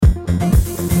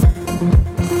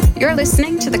You're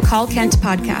listening to the Call Kent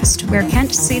podcast, where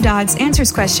Kent C. Dodds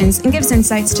answers questions and gives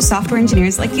insights to software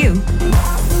engineers like you.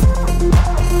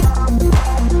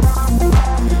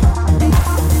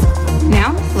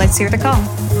 Now, let's hear the call.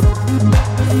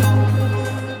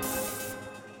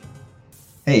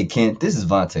 Hey, Kent, this is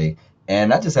Vontae,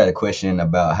 and I just had a question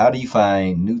about how do you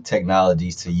find new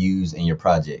technologies to use in your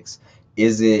projects?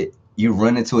 Is it you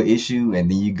run into an issue and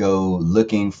then you go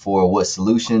looking for what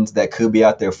solutions that could be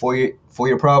out there for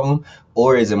your problem?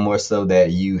 Or is it more so that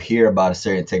you hear about a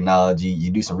certain technology, you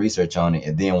do some research on it,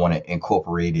 and then want to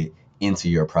incorporate it into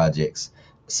your projects?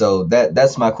 So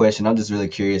that's my question. I'm just really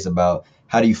curious about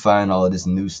how do you find all of this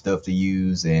new stuff to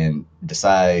use and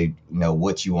decide,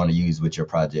 what you want to use with your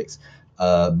projects?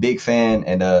 Big fan,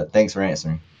 and thanks for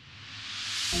answering.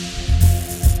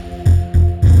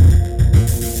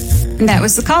 And that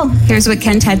was the call. Here's what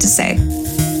Kent had to say.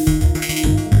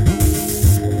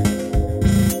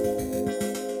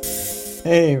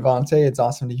 Hey, Vontae, it's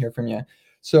awesome to hear from you.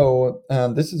 So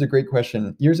this is a great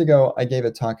question. Years ago, I gave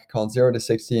a talk called 0 to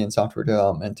 60 in Software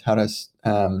Development, how to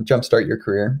jumpstart your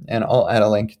career. And I'll add a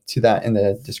link to that in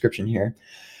the description here.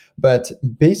 But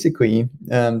basically,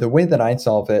 the way that I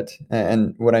solve it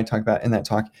and what I talk about in that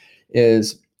talk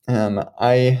is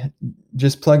I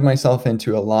just plug myself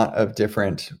into a lot of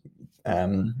different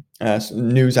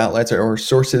news outlets or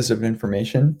sources of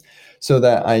information so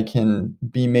that I can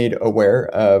be made aware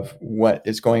of what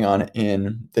is going on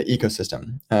in the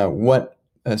ecosystem, what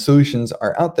solutions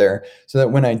are out there, so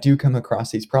that when I do come across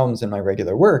these problems in my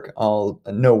regular work, I'll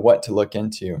know what to look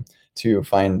into to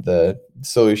find the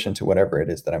solution to whatever it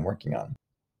is that I'm working on.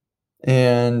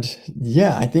 And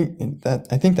yeah, I think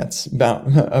that's about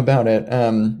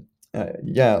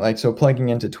it. So plugging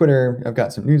into Twitter, I've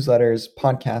got some newsletters,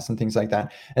 podcasts, and things like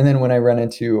that. And then when I run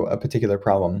into a particular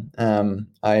problem,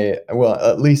 I will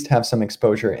at least have some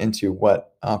exposure into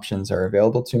what options are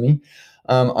available to me.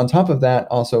 On top of that,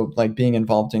 also like being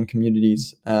involved in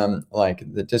communities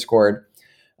like the Discord,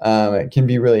 it can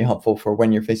be really helpful for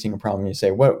when you're facing a problem. You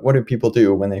say, what do people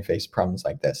do when they face problems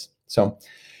like this? So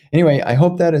anyway, I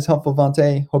hope that is helpful,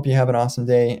 Vontae. Hope you have an awesome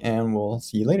day, and we'll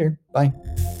see you later. Bye.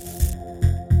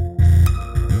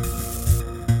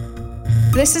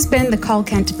 This has been the Call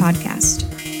Kent podcast.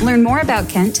 Learn more about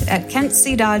Kent at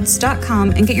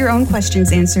kentcdodds.com and get your own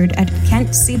questions answered at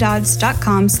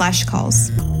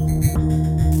kentcdodds.com/calls.